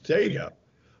There you go.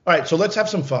 All right, so let's have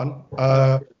some fun.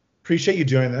 Appreciate you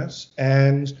doing this.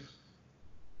 And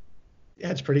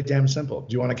yeah, it's pretty damn simple.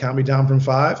 Do you want to count me down from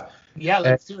 5? Yeah,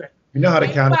 let's do it. You know how to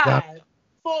count it down. 5,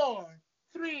 4,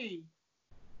 3.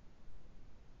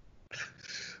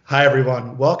 Hi,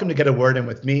 everyone. Welcome to Get a Word In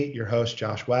with me, your host,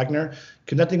 Josh Wagner,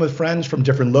 connecting with friends from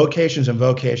different locations and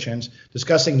vocations,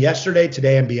 discussing yesterday,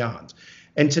 today, and beyond.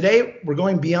 And today, we're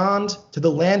going beyond to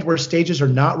the land where stages are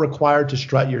not required to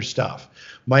strut your stuff.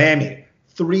 Miami,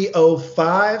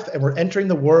 305, and we're entering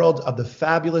the world of the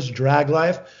fabulous drag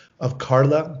life of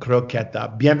Carla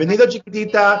Croqueta. Bienvenido,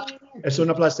 chiquitita. Es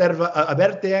un placer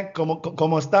verte.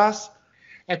 ¿Cómo estás?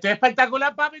 Estoy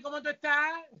espectacular, papi. ¿Cómo tú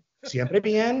estás? Siempre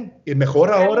bien. Y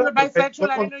mejor ahora. Bisexual,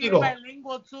 I know you're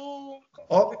bilingual too.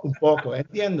 Oh, un poco.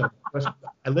 Entiendo.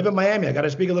 I live in Miami. I got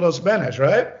to speak a little Spanish,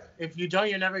 right? If you don't,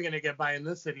 you're never going to get by in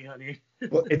this city, honey.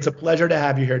 Well, it's a pleasure to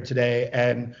have you here today.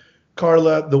 And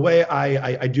Carla, the way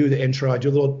I do the intro, I do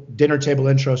a little dinner table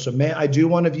intro. So may I do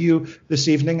one of you this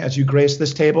evening as you grace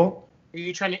this table? Are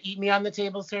you trying to eat me on the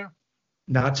table, sir?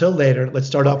 Not till later. Let's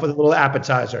start off with a little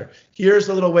appetizer. Here's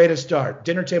a little way to start.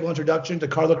 Dinner table introduction to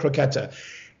Carla Croqueta,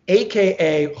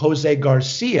 a.k.a. Jose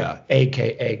Garcia,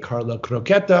 a.k.a. Carla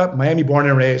Croqueta, Miami born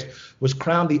and raised, was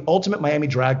crowned the ultimate Miami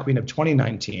drag queen of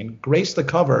 2019, graced the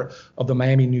cover of the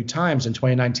Miami New Times in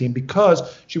 2019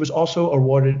 because she was also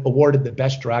awarded the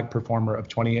best drag performer of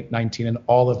 2019 in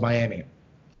all of Miami.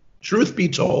 Truth be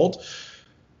told,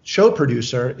 show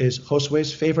producer is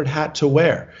Josue's favorite hat to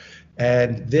wear.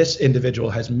 And this individual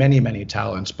has many, many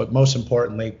talents, but most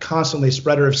importantly, constantly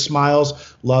spreader of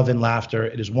smiles, love, and laughter.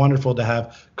 It is wonderful to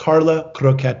have Carla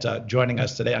Croqueta joining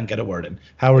us today on Get a Word In.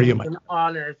 How are you, Mike? It's an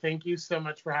honor. Thank you so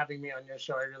much for having me on your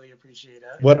show. I really appreciate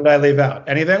it. What did I leave out?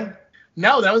 Anything?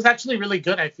 No, that was actually really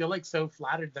good. I feel like so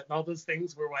flattered that all those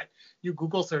things were what you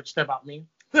Google searched about me.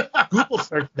 Google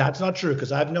search. That's not true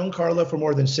because I've known Carla for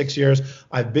more than 6 years.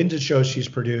 I've been to shows she's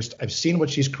produced. I've seen what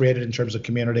she's created in terms of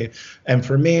community. And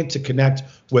for me to connect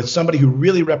with somebody who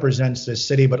really represents this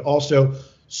city, but also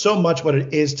so much what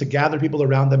it is to gather people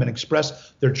around them and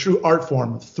express their true art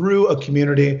form through a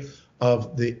community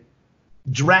of the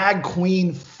drag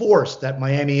queen force that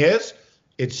Miami is.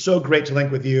 It's so great to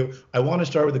link with you. I want to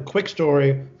start with a quick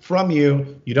story from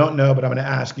you. You don't know, but I'm going to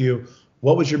ask you,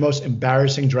 what was your most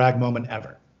embarrassing drag moment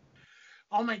ever?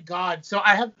 Oh my God. So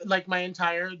I have like my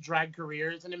entire drag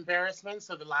career is an embarrassment.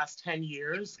 So the last 10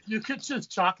 years, you could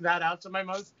just chalk that out to my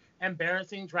most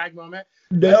embarrassing drag moment.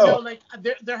 No. Like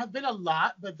there have been a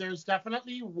lot, but there's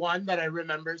definitely one that I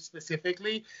remember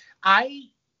specifically.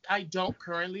 I don't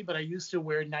currently, but I used to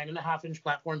wear 9.5-inch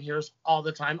platform heels all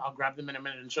the time. I'll grab them in a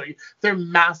minute and show you. They're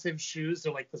massive shoes.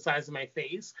 They're like the size of my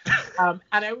face. And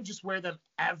I would just wear them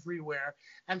everywhere.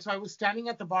 And so I was standing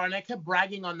at the bar and I kept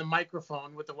bragging on the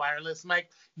microphone with the wireless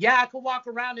mic. Yeah, I could walk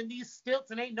around in these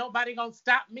stilts and ain't nobody gonna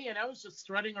stop me. And I was just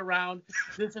strutting around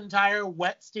this entire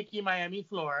wet, sticky Miami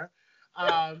floor.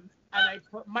 And I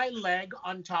put my leg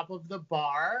on top of the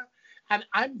bar. And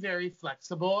I'm very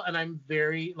flexible and I'm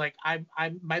very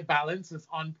my balance is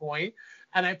on point.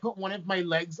 And I put one of my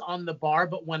legs on the bar,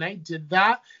 but when I did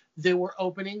that, they were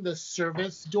opening the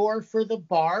service door for the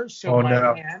bar. So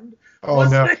hand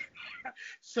was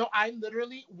so I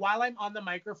literally, while I'm on the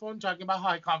microphone talking about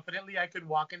how confidently I could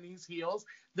walk in these heels,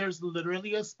 there's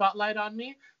literally a spotlight on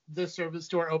me. The service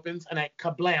door opens and I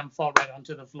kablam fall right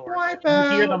onto the floor. You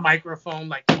hear the microphone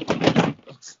like.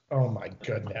 Oh my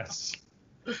goodness.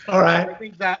 All right. I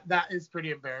think that is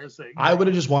pretty embarrassing. I would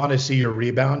have just wanted to see your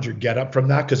rebound, your get up from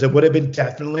that, because it would have been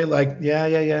definitely like,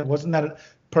 yeah. Wasn't that a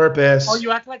purpose? Oh, you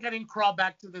act like I didn't crawl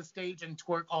back to the stage and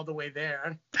twerk all the way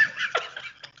there.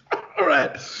 All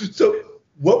right. So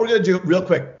what we're going to do real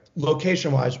quick,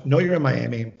 location-wise, know you're in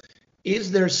Miami.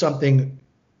 Is there something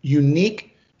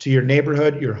unique to your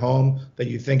neighborhood, your home, that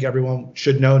you think everyone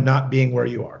should know, not being where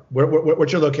you are?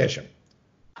 What's your location?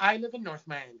 I live in North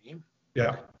Miami.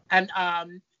 Yeah. And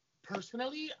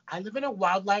personally, I live in a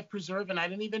wildlife preserve, and I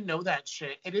didn't even know that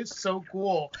shit. It is so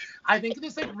cool. I think it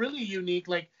is like really unique.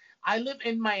 Like I live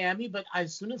in Miami, but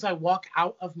as soon as I walk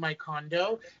out of my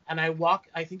condo and I walk,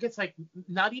 I think it's like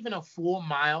not even a full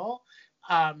mile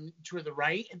to the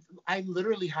right, I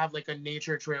literally have like a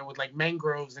nature trail with like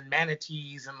mangroves and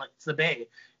manatees and like it's the bay.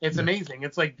 It's amazing.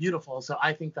 It's like beautiful. So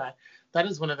I think that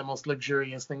is one of the most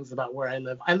luxurious things about where I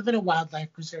live. I live in a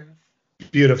wildlife preserve.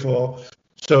 Beautiful.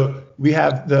 So we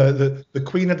have the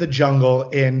queen of the jungle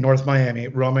in North Miami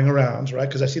roaming around, right?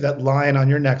 Because I see that lion on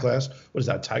your necklace. What is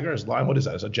that? Tiger? Is lion? What is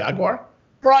that? Is it a jaguar?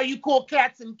 For all you cool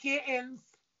cats and kittens.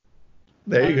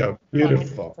 There you go.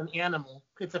 Beautiful. It's an animal.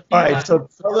 It's a All feline. right, so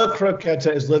Carla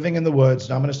Croqueta is living in the woods,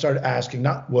 and I'm going to start asking,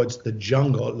 not woods, the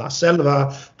jungle, La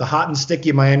Selva, the hot and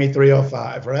sticky Miami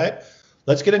 305, right?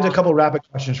 Let's get into a couple rapid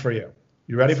questions for you.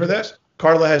 You ready for this?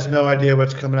 Carla has no idea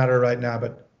what's coming at her right now,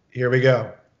 but here we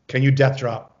go. Can you death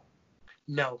drop?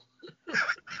 No.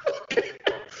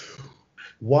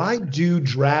 Why do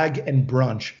drag and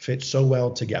brunch fit so well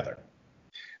together?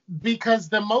 Because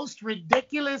the most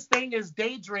ridiculous thing is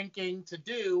day drinking to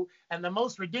do, and the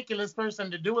most ridiculous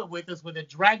person to do it with is with a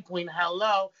drag queen.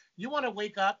 Hello, you want to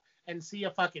wake up and see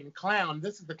a fucking clown.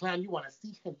 This is the clown you want to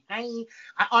see him.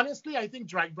 Honestly, I think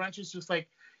drag brunch is just like,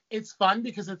 it's fun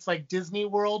because it's like Disney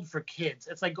World for kids.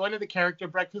 It's like going to the character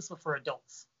breakfast, but for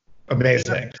adults.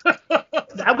 Amazing.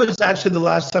 That was actually the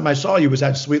last time I saw you was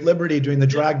at Sweet Liberty doing the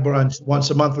drag brunch once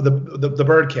a month with the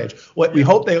birdcage. We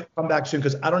hope they come back soon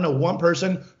because I don't know one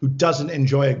person who doesn't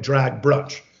enjoy a drag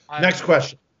brunch. Next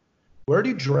question. Where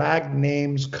do drag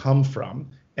names come from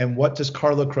and what does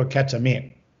Carla Croqueta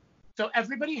mean? So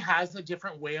everybody has a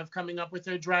different way of coming up with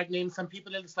their drag name. Some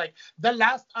people it's like the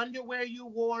last underwear you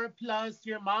wore plus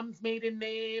your mom's maiden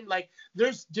name. Like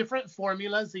there's different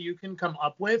formulas that you can come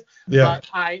up with. Yeah.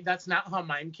 But that's not how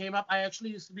mine came up. I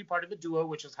actually used to be part of a duo,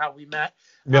 which is how we met.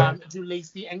 Yeah.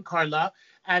 Julacey and Carla.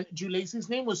 And Julacey's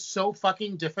name was so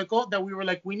fucking difficult that we were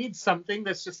like, we need something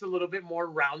that's just a little bit more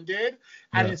rounded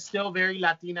and it's still very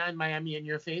Latina and Miami in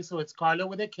your face. So it's Carla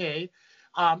with a K.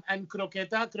 And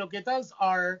croquetas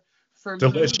are for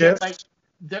delicious. me, like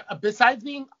besides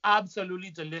being absolutely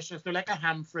delicious, they're like a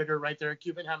ham fritter, right? They're a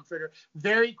Cuban ham fritter,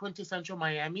 very quintessential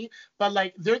Miami. But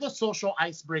like they're the social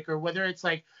icebreaker, whether it's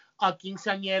like a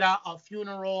quinceañera, a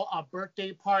funeral, a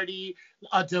birthday party,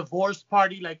 a divorce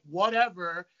party, like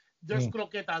whatever. There's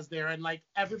croquetas there, and like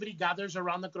everybody gathers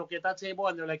around the croqueta table,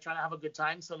 and they're like trying to have a good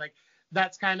time. So like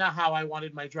that's kind of how I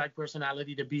wanted my drag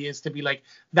personality to be, is to be like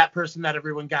that person that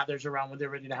everyone gathers around when they're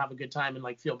ready to have a good time and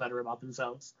like feel better about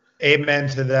themselves. Amen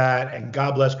to that. And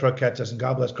God bless Croquetas and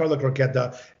God bless Carla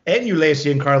Croqueta and Julacey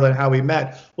and Carla and how we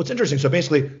met. What's interesting, so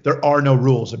basically there are no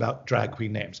rules about drag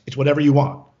queen names. It's whatever you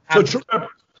want. So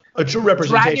a true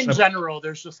representation. Drag in general,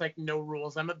 there's just like no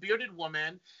rules. I'm a bearded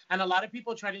woman, and a lot of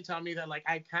people try to tell me that like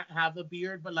I can't have a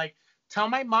beard, but like tell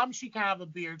my mom she can't have a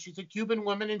beard. She's a Cuban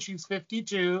woman and she's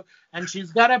 52 and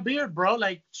she's got a beard, bro.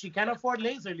 Like she can't afford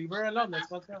laser. Leave her alone.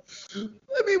 That's what's up.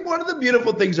 I mean, one of the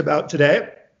beautiful things about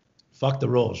today, fuck the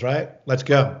rules, right? Let's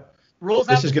go. Rules.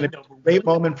 This is going to be a great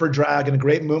moment for drag and a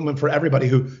great moment for everybody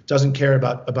who doesn't care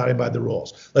about abiding by the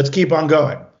rules. Let's keep on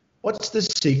going. What's the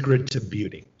secret to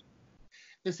beauty?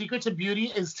 The secret to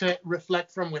beauty is to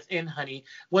reflect from within, honey.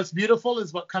 What's beautiful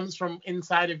is what comes from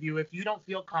inside of you. If you don't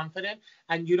feel confident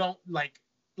and you don't like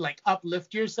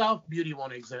uplift yourself, beauty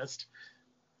won't exist.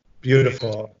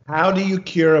 Beautiful. How do you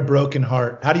cure a broken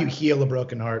heart? How do you heal a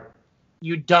broken heart?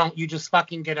 You don't. You just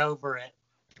fucking get over it.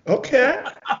 Okay.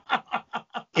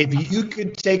 If you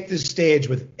could take the stage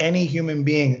with any human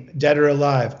being, dead or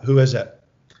alive, who is it?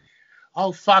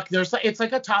 Oh, fuck. It's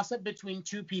like a toss-up between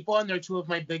two people, and they're two of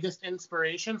my biggest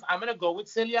inspirations. I'm going to go with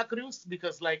Celia Cruz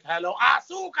because, like, hello,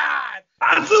 azúcar!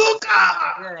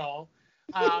 Azúcar! Girl.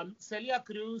 Celia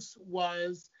Cruz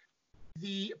was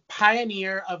the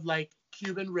pioneer of, like,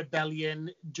 Cuban rebellion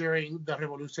during the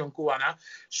Revolución Cubana.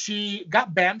 She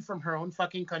got banned from her own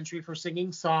fucking country for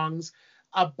singing songs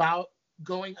about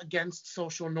going against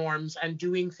social norms and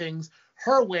doing things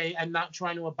her way and not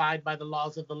trying to abide by the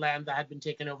laws of the land that had been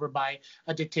taken over by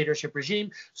a dictatorship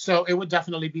regime. So it would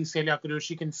definitely be Celia Cruz.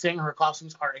 She can sing. Her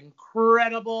costumes are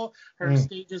incredible. Her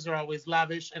stages are always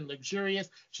lavish and luxurious.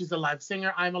 She's a live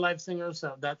singer. I'm a live singer.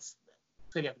 So that's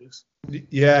Celia Cruz.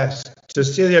 Yes,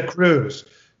 Celia Cruz.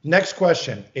 Next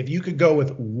question. If you could go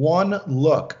with one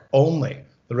look only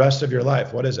the rest of your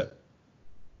life, what is it?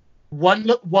 One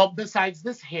look, well, besides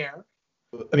this hair,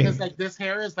 I mean, because like this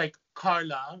hair is like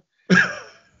Carla.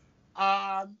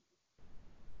 Damn,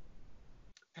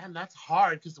 that's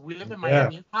hard because we live in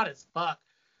Miami. It's hot as fuck.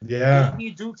 Yeah.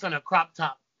 Daisy Dukes on a crop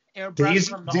top. Airbrush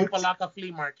from the Opalaka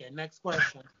flea market. Next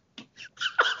question.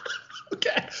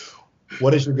 Okay.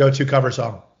 What is your go-to cover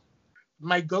song?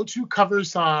 My go-to cover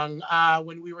song,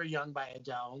 When We Were Young by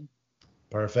Adele.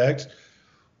 Perfect.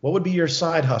 What would be your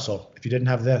side hustle if you didn't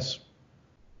have this?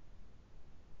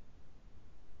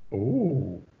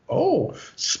 Ooh. Oh,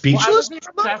 speechless? Well, I was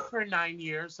a chef for 9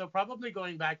 years, so probably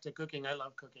going back to cooking. I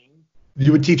love cooking.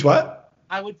 You would teach what?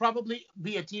 I would probably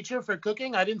be a teacher for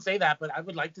cooking. I didn't say that, but I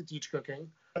would like to teach cooking.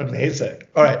 Amazing.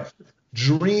 All right.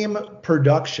 Dream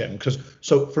production.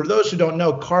 So for those who don't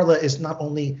know, Carla is not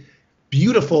only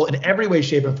beautiful in every way,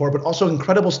 shape, and form, but also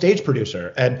incredible stage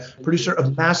producer and producer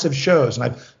of massive shows. And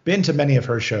I've been to many of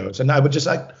her shows. And I would just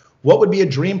like, What would be a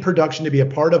dream production to be a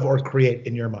part of or create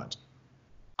in your mind?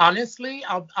 Honestly,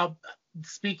 I'll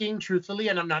speaking truthfully,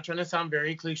 and I'm not trying to sound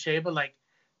very cliche, but like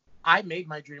I made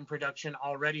my dream production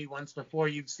already once before.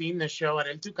 You've seen the show at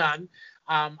El Tucan.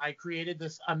 I created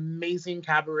this amazing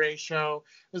cabaret show.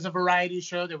 It was a variety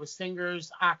show. There was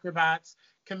singers, acrobats,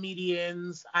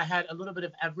 comedians. I had a little bit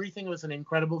of everything. It was an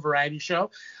incredible variety show.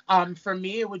 For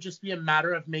me, it would just be a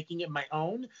matter of making it my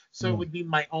own. So it would be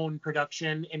my own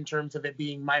production in terms of it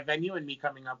being my venue and me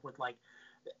coming up with like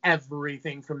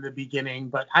everything from the beginning.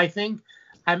 But I think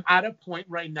I'm at a point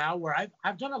right now where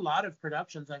I've done a lot of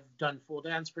productions. I've done full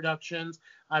dance productions.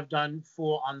 I've done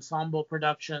full ensemble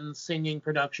productions, singing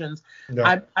productions.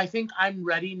 Yeah. I think I'm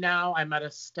ready now. I'm at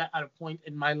a point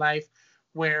in my life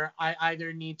where I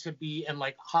either need to be in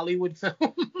like Hollywood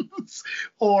films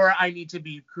or I need to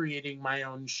be creating my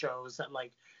own shows that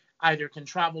like either can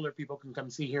travel or people can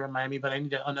come see here in Miami. But I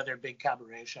need another big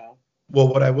cabaret show. Well,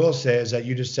 what I will say is that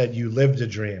you just said you lived a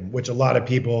dream, which a lot of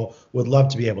people would love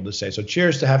to be able to say. So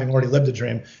cheers to having already lived a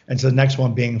dream and to the next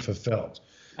one being fulfilled.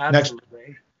 Absolutely.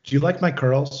 Next, do you like my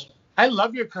curls? I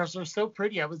love your curls. They're so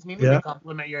pretty. I was meaning to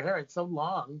compliment your hair. It's so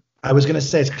long. I was going to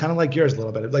say it's kind of like yours a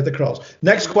little bit, like the curls.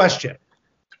 Next question.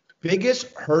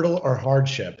 Biggest hurdle or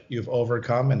hardship you've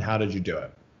overcome and how did you do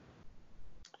it?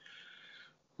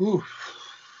 Ooh.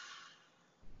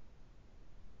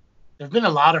 There've been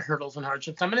a lot of hurdles and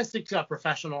hardships. I'm going to stick to a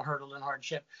professional hurdle and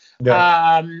hardship.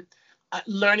 Yeah.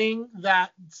 Learning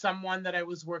that someone that I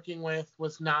was working with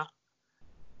was not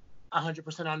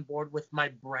 100% on board with my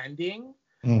branding.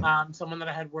 Someone that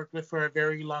I had worked with for a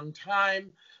very long time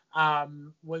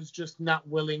was just not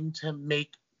willing to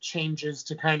make changes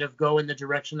to kind of go in the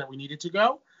direction that we needed to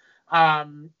go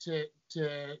to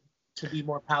be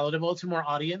more palatable to more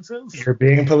audiences. You're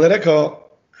being political.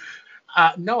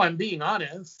 No, I'm being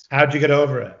honest. How'd you get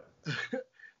over it?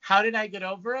 How did I get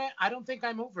over it? I don't think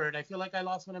I'm over it. I feel like I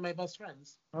lost one of my best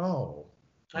friends. Oh.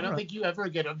 I don't think you ever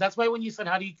get over. That's why when you said,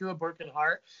 how do you cure a broken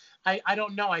heart? I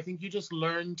don't know. I think you just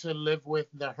learn to live with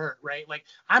the hurt, right? Like,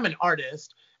 I'm an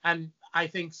artist, and I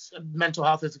think mental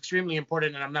health is extremely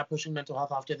important, and I'm not pushing mental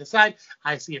health off to the side.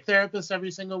 I see a therapist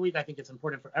every single week. I think it's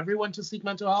important for everyone to seek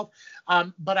mental health.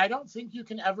 But I don't think you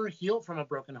can ever heal from a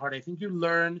broken heart. I think you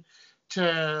learn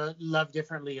to love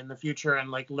differently in the future and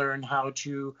like learn how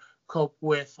to cope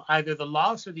with either the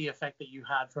loss or the effect that you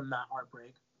had from that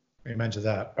heartbreak. Amen to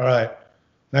that. All right.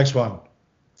 Next one.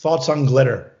 Thoughts on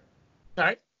glitter.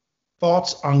 Sorry?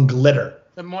 Thoughts on glitter.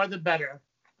 The more the better.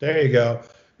 There you go.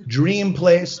 Dream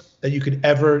place that you could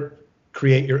ever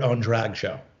create your own drag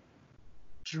show.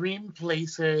 Dream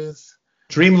places.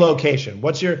 Dream location.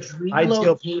 What's your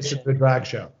ideal place for a drag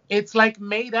show? It's like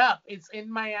made up. It's in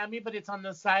Miami, but it's on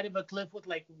the side of a cliff with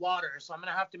like water. So I'm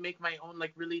going to have to make my own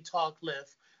like really tall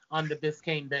cliff on the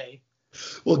Biscayne Bay.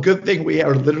 Well, good thing we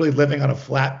are literally living on a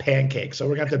flat pancake. So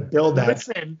we're going to have to build that.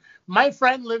 Listen, my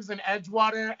friend lives in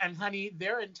Edgewater, and honey,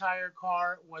 their entire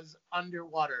car was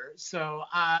underwater. So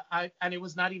and it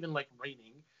was not even like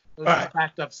raining. It was just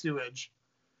packed up sewage.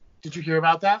 Did you hear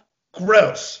about that?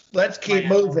 Gross. Let's keep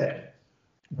moving.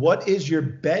 What is your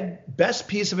best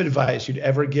piece of advice you'd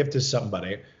ever give to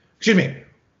somebody? Excuse me.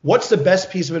 What's the best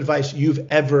piece of advice you've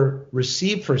ever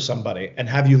received for somebody, and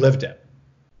have you lived it?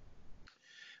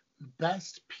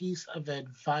 Best piece of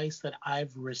advice that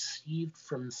I've received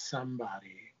from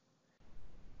somebody.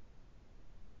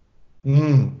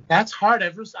 That's hard.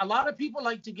 A lot of people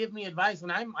like to give me advice,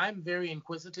 and I'm very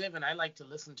inquisitive, and I like to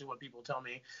listen to what people tell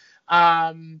me.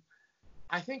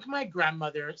 I think my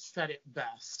grandmother said it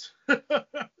best.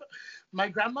 My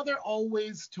grandmother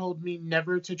always told me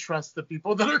never to trust the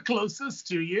people that are closest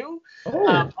to you.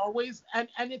 Always, and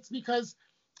it's because,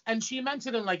 and she meant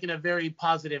it in a very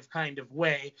positive kind of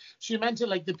way. She meant it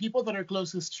like the people that are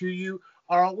closest to you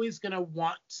are always going to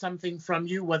want something from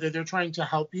you, whether they're trying to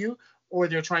help you or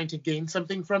they're trying to gain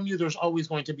something from you. There's always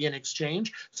going to be an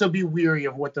exchange. So be weary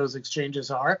of what those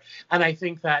exchanges are. And I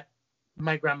think that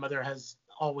my grandmother has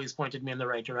always pointed me in the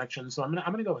right direction. So I'm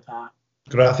gonna go with that.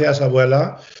 Gracias,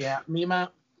 abuela. Yeah,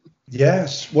 Mima.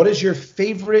 Yes. What is your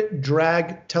favorite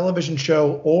drag television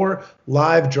show or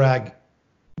live drag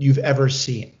you've ever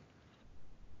seen?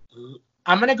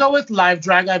 I'm gonna go with live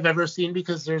drag I've ever seen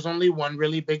because there's only one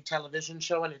really big television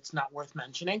show and it's not worth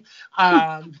mentioning.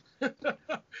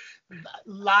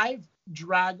 Live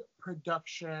drag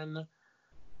production.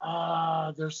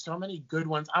 There's so many good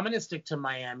ones. I'm gonna stick to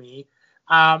Miami.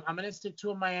 I'm going to stick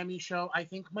to a Miami show. I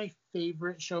think my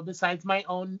favorite show besides my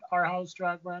own Our House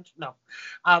Drag Brunch. No.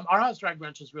 Our House Drag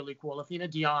Brunch is really cool. Athena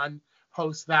Dion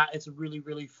hosts that. It's really,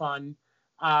 really fun.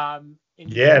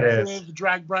 Yeah, it is.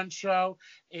 Drag brunch show.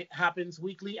 It happens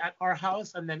weekly at our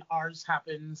house, and then ours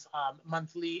happens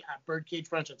monthly at Birdcage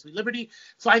Brunch at Sweet Liberty.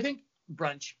 So I think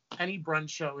any brunch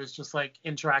show is just like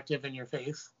interactive in your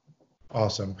face.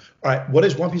 Awesome. All right. What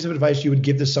is one piece of advice you would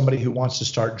give to somebody who wants to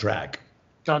start drag?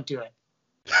 Don't do it.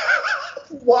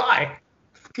 Why?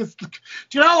 Because do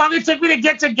you know how long it took me to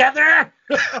get together?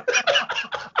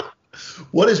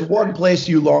 What is one place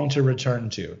you long to return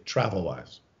to,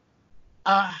 travel-wise?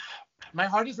 My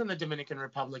heart is in the Dominican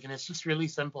Republic, and it's just really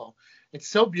simple. It's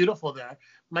so beautiful there.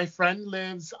 My friend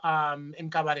lives in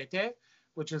Cabarete,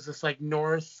 which is this like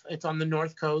it's on the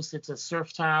north coast. It's a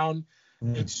surf town.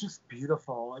 It's just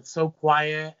beautiful. It's so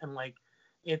quiet, and like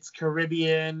it's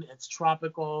Caribbean, it's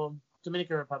tropical.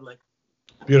 Dominican Republic.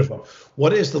 Beautiful.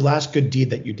 What is the last good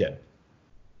deed that you did?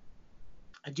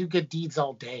 I do good deeds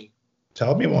all day.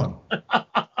 Tell me one.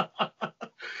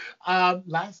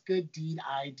 Last good deed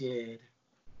I did.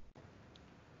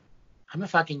 I'm a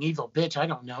fucking evil bitch. I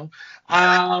don't know.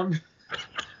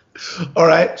 All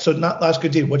right. So not last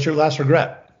good deed. What's your last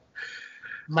regret?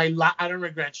 I don't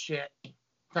regret shit.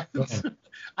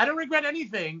 I don't regret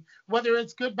anything, whether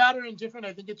it's good, bad, or indifferent.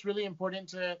 I think it's really important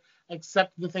to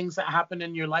accept the things that happen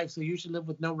in your life. So you should live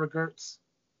with no regrets.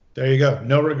 There you go.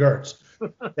 No regrets.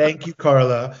 Thank you,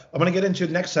 Carla. I'm going to get into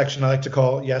the next section I like to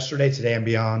call Yesterday, Today, and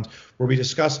Beyond, where we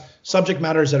discuss subject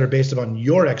matters that are based upon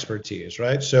your expertise,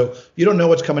 right? So you don't know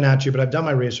what's coming at you, but I've done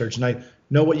my research and I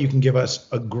know what you can give us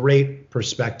a great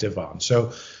perspective on.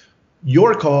 So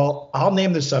your call. I'll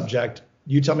name the subject.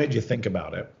 You tell me what you think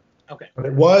about it. Okay. What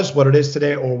it was, what it is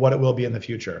today, or what it will be in the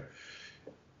future.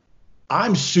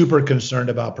 I'm super concerned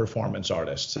about performance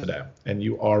artists today, and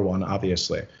you are one,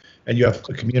 obviously, and you have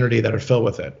a community that are filled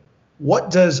with it. What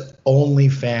does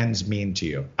OnlyFans mean to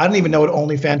you? I didn't even know what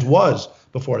OnlyFans was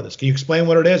before this. Can you explain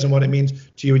what it is and what it means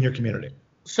to you and your community?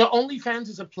 So OnlyFans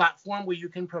is a platform where you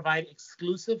can provide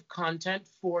exclusive content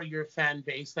for your fan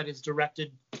base that is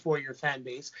directed for your fan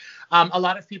base. A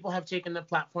lot of people have taken the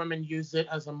platform and used it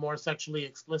as a more sexually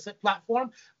explicit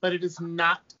platform, but it is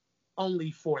not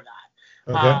only for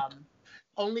that. Okay.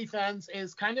 OnlyFans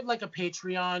is kind of like a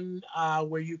Patreon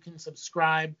where you can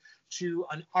subscribe to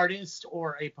an artist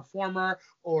or a performer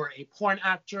or a porn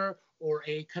actor or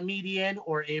a comedian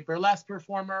or a burlesque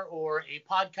performer or a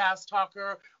podcast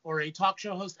talker or a talk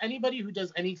show host. Anybody who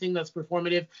does anything that's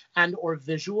performative and or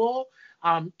visual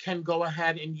can go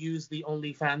ahead and use the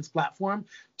OnlyFans platform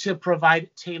to provide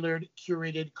tailored,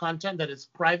 curated content that is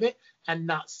private and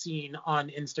not seen on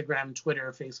Instagram,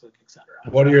 Twitter, Facebook, etc.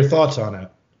 What are your thoughts on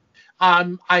it?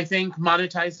 I think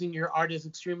monetizing your art is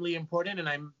extremely important, and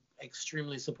I'm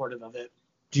extremely supportive of it.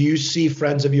 Do you see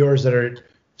friends of yours that are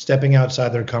stepping outside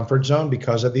their comfort zone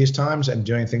because of these times and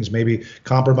doing things maybe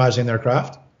compromising their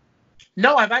craft?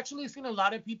 No, I've actually seen a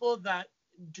lot of people that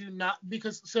do not,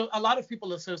 so a lot of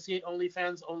people associate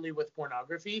OnlyFans only with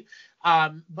pornography.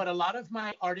 But a lot of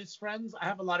my artist friends, I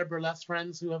have a lot of burlesque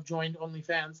friends who have joined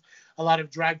OnlyFans, a lot of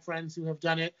drag friends who have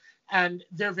done it. And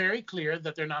they're very clear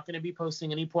that they're not going to be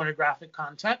posting any pornographic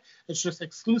content. It's just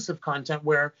exclusive content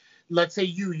where, let's say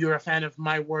you're a fan of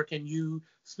my work and you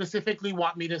specifically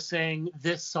want me to sing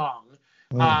this song.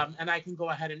 And I can go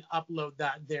ahead and upload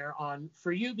that there on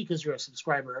for you because you're a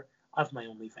subscriber of my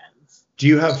OnlyFans. Do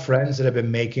you have friends that have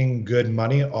been making good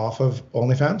money off of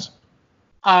OnlyFans?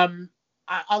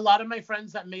 A lot of my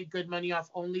friends that made good money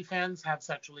off OnlyFans have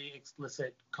sexually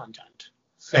explicit content.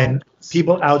 So, and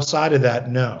people outside of that,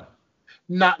 no.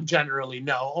 Not generally,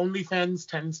 no. OnlyFans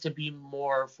tends to be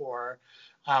more for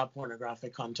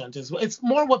pornographic content. It's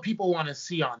more what people want to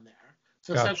see on there.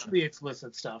 So Gotcha. Sexually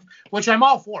explicit stuff, which I'm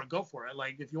all for. Go for it.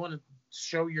 Like, if you want to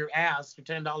show your ass for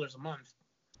 $10 a month,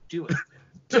 do it.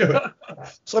 Do it.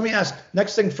 So let me ask,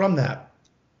 next thing from that,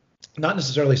 not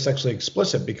necessarily sexually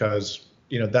explicit because,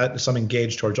 that is something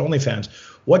gauged towards OnlyFans.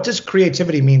 What does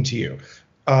creativity mean to you?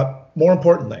 More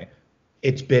importantly,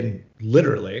 it's been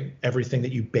literally everything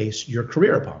that you base your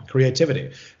career upon,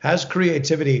 creativity. Has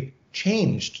creativity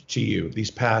changed to you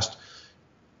these past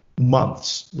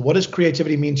months? What does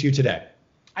creativity mean to you today?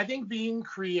 I think being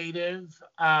creative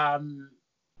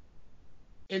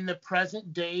in the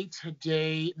present day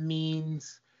today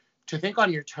means to think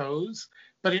on your toes,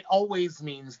 but it always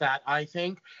means that. I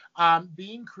think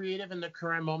being creative in the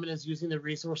current moment is using the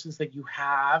resources that you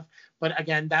have. But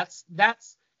again, that's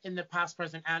in the past,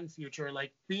 present, and future.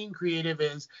 Like, being creative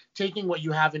is taking what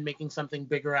you have and making something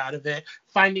bigger out of it,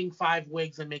 finding 5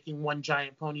 wigs and making one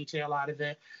giant ponytail out of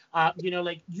it.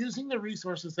 Like using the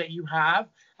resources that you have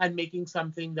and making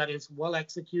something that is well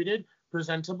executed,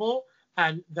 presentable,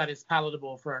 and that is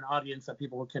palatable for an audience that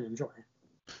people can enjoy.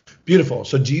 Beautiful.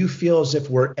 So do you feel as if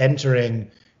we're entering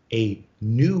a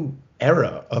new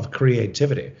era of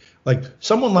creativity. Like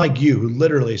someone like you who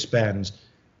literally spends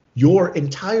your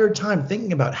entire time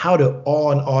thinking about how to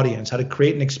awe an audience, how to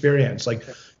create an experience. Like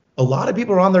a lot of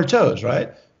people are on their toes,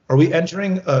 right? Are we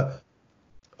entering a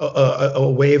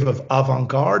wave of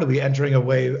avant-garde? Are we entering a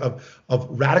wave of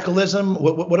radicalism?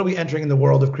 What are we entering in the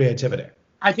world of creativity?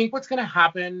 I think what's going to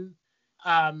happen,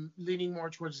 leaning more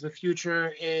towards the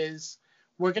future, is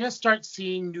we're going to start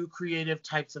seeing new creative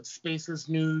types of spaces,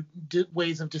 new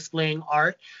ways of displaying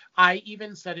art. I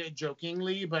even said it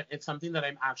jokingly, but it's something that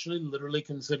I'm actually literally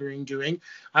considering doing.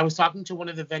 I was talking to one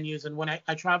of the venues, and when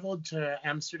I traveled to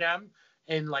Amsterdam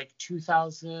in like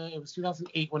 2000, it was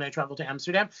 2008 when I traveled to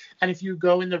Amsterdam. And if you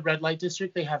go in the red light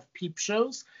district, they have peep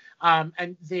shows.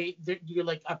 And you're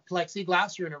like a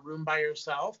plexiglass, you're in a room by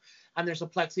yourself, and there's a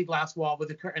plexiglass wall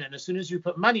with a curtain. And as soon as you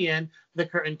put money in, the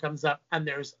curtain comes up and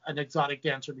there's an exotic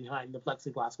dancer behind the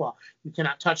plexiglass wall. You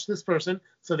cannot touch this person,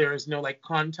 so there is no like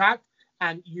contact,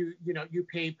 and you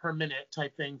pay per minute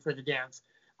type thing for the dance.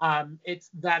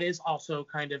 That is also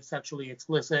kind of sexually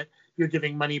explicit. You're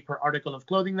giving money per article of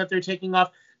clothing that they're taking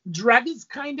off. Drag is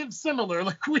kind of similar.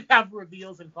 Like we have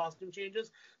reveals and costume changes.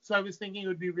 So I was thinking it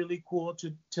would be really cool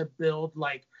to build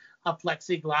like a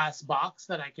plexiglass box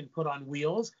that I can put on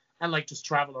wheels and like just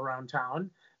travel around town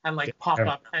and like pop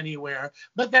up anywhere.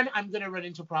 But then I'm gonna run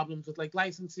into problems with like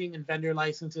licensing and vendor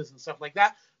licenses and stuff like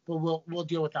that. But we'll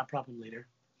deal with that problem later.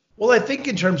 Well, I think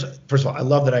in terms of, first of all, I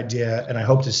love that idea and I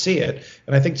hope to see it.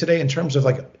 And I think today in terms of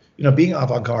like, being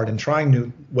avant-garde and trying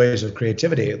new ways of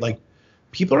creativity, like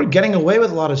people are getting away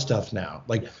with a lot of stuff now.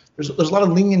 Like there's a lot of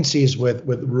leniencies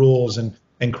with rules and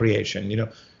creation,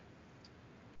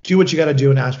 do what you got to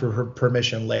do and ask for her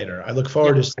permission later. I look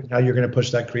forward to seeing how you're going to push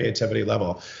that creativity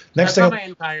level. That's how my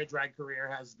entire drag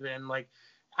career has been. Like,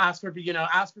 ask for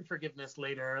forgiveness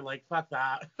later. Like, fuck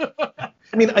that.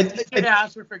 I mean, I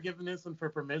ask for forgiveness and for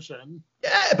permission.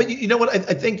 Yeah, but you know what?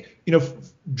 I think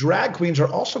drag queens are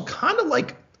also kind of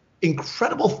like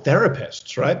incredible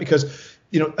therapists, right? Because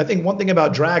I think one thing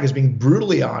about drag is being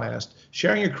brutally honest,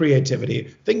 sharing your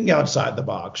creativity, thinking outside the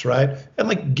box, right? And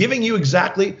like giving you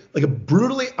exactly like a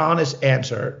brutally honest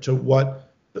answer to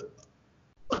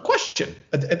a question.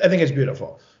 I think it's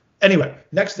beautiful. Anyway,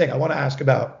 next thing I want to ask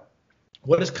about,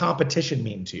 what does competition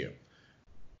mean to you?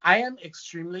 I am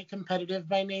extremely competitive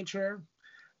by nature.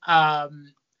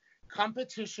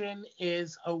 Competition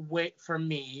is a way for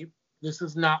me. This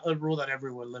is not a rule that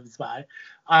everyone lives by.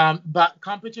 But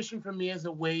competition for me is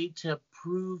a way to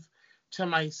prove to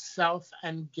myself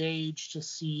and gauge to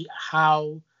see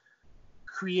how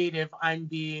creative I'm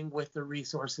being with the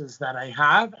resources that I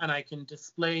have. And I can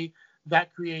display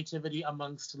that creativity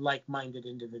amongst like-minded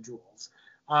individuals.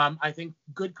 I think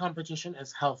good competition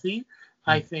is healthy.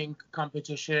 I think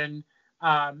competition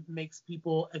makes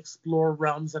people explore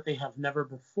realms that they have never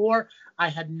before. I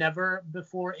had never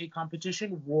before a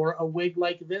competition wore a wig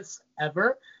like this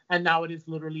ever, and now it is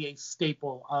literally a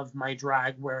staple of my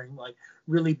drag, wearing like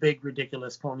really big,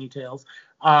 ridiculous ponytails.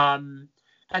 And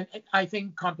I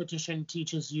think competition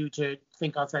teaches you to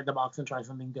think outside the box and try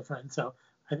something different. So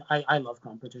I love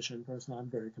competition personally. I'm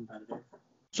very competitive.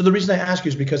 So the reason I ask you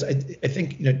is because I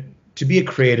think, to be a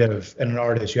creative and an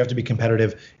artist, you have to be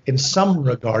competitive in some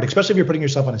regard, especially if you're putting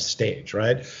yourself on a stage,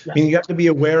 right? Yeah. I mean, you have to be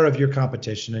aware of your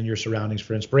competition and your surroundings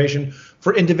for inspiration,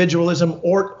 for individualism,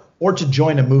 or to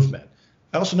join a movement.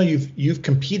 I also know you've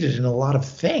competed in a lot of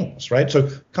things, right? So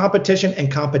competition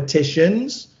and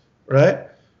competitions, right?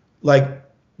 Like,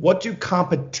 what do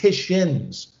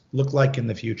competitions look like in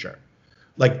the future?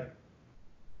 Like,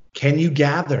 can you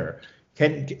gather?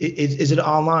 Is it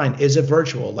online? Is it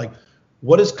virtual? Like,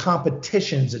 what does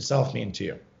competitions itself mean to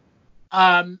you?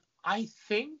 I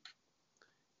think,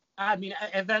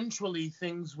 eventually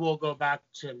things will go back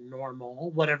to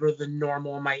normal, whatever the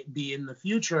normal might be in the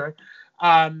future.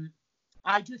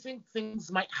 I do think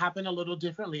things might happen a little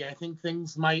differently. I think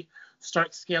things might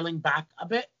start scaling back a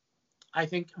bit. I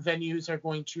think venues are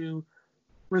going to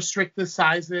restrict the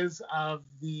sizes of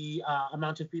the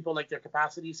amount of people, like their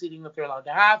capacity seating that they're allowed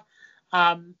to have.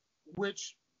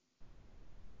 Which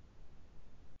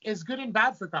is good and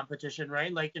bad for competition,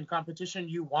 right? Like in competition,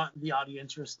 you want the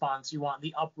audience response, you want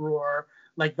the uproar,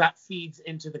 like that feeds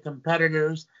into the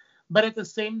competitors. But at the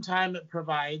same time, it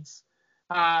provides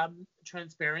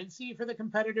transparency for the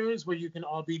competitors, where you can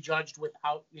all be judged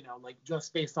without, like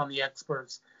just based on the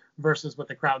experts versus what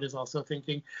the crowd is also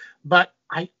thinking. But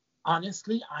I'm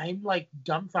like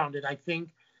dumbfounded. I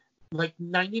think like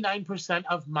 99%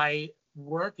 of my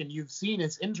work, and you've seen,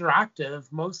 it's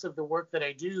interactive. Most of the work that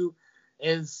I do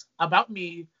is about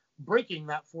me breaking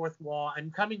that fourth wall.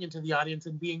 I'm coming into the audience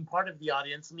and being part of the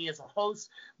audience. Me as a host,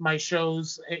 my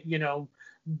shows,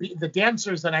 the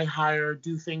dancers that I hire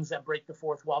do things that break the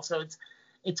fourth wall. So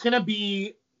it's going to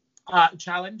be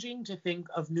challenging to think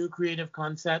of new creative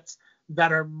concepts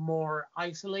that are more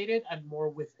isolated and more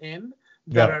within,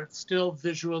 that are still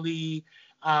visually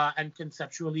and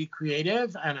conceptually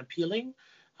creative and appealing.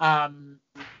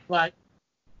 But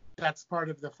that's part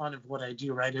of the fun of what I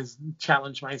do, right? Is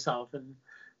challenge myself and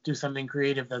do something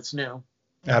creative that's new.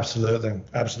 Absolutely.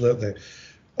 Absolutely.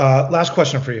 Last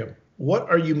question for you. What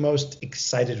are you most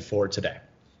excited for today?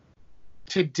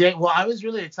 Today, well, I was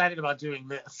really excited about doing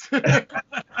this.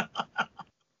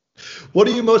 What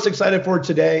are you most excited for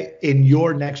today in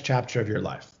your next chapter of your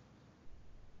life?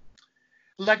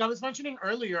 Like I was mentioning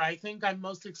earlier, I think I'm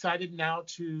most excited now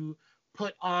to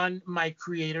put on my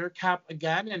creator cap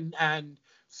again and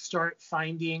start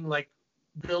finding, like,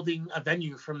 building a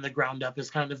venue from the ground up is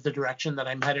kind of the direction that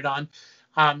I'm headed on.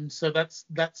 So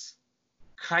that's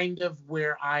kind of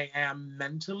where I am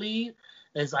mentally,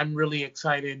 is I'm really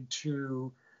excited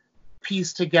to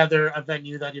piece together a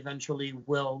venue that eventually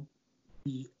will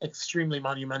be extremely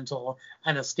monumental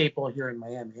and a staple here in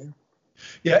Miami.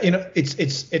 Yeah,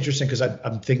 it's interesting because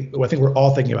I think we're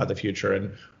all thinking about the future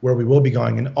and where we will be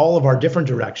going in all of our different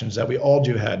directions that we all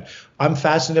do head. I'm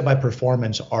fascinated by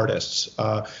performance artists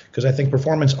because I think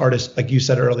performance artists, like you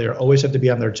said earlier, always have to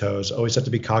be on their toes, always have to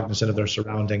be cognizant of their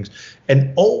surroundings,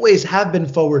 and always have been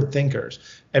forward thinkers.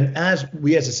 And as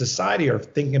we as a society are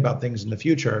thinking about things in the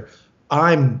future,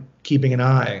 I'm keeping an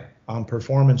eye on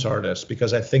performance artists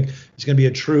because I think it's going to be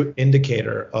a true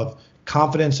indicator of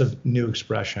confidence, of new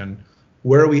expression,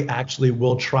 where we actually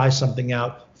will try something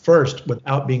out first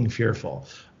without being fearful.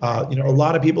 A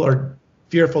lot of people are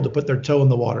fearful to put their toe in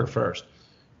the water first.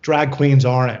 Drag queens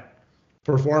aren't.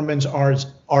 Performance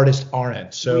artists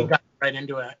aren't. So we got right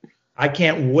into it. I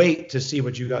can't wait to see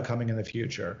what you got coming in the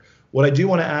future. What I do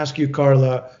want to ask you,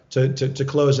 Carla, to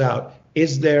close out,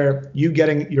 is there you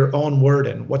getting your own word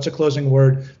in? What's a closing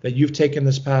word that you've taken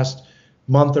this past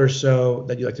month or so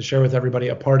that you'd like to share with everybody,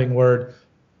 a parting word?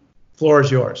 Floor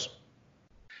is yours.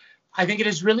 I think it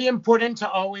is really important to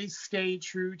always stay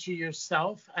true to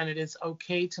yourself, and it is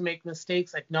okay to make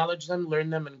mistakes, acknowledge them, learn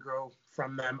them, and grow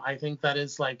from them. I think that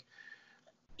is, like,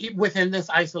 within this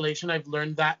isolation, I've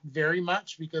learned that very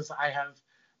much because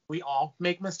we all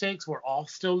make mistakes. We're all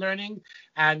still learning,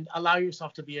 and allow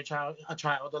yourself to be a child,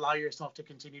 allow yourself to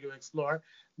continue to explore.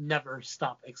 Never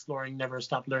stop exploring, never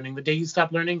stop learning. The day you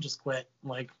stop learning, just quit.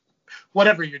 Like,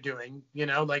 whatever you're doing,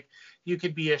 like, you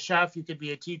could be a chef, you could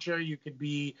be a teacher, you could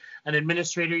be an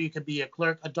administrator, you could be a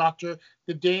clerk, a doctor.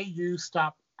 The day you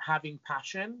stop having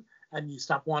passion and you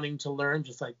stop wanting to learn,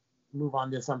 just, like, move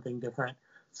on to something different.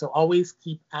 So always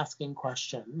keep asking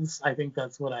questions. I think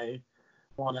that's what I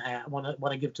want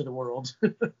to give to the world.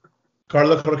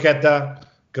 Carla Croqueta,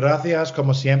 gracias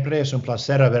como siempre. Es un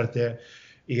placer verte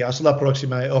y hasta la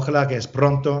próxima. Ojalá que es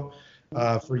pronto.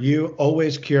 For you,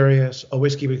 always curious,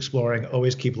 always keep exploring,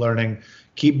 always keep learning,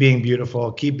 keep being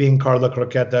beautiful, keep being Carla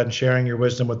Croqueta and sharing your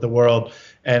wisdom with the world.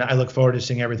 And I look forward to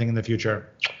seeing everything in the future.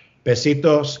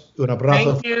 Besitos, un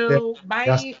abrazo. Thank you.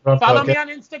 Bye. Follow me on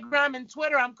Instagram and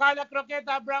Twitter. I'm Carla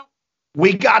Croqueta, bro.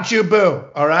 We got you, boo.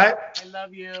 All right? I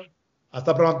love you.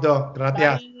 Hasta pronto.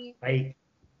 Gracias. Bye. Bye.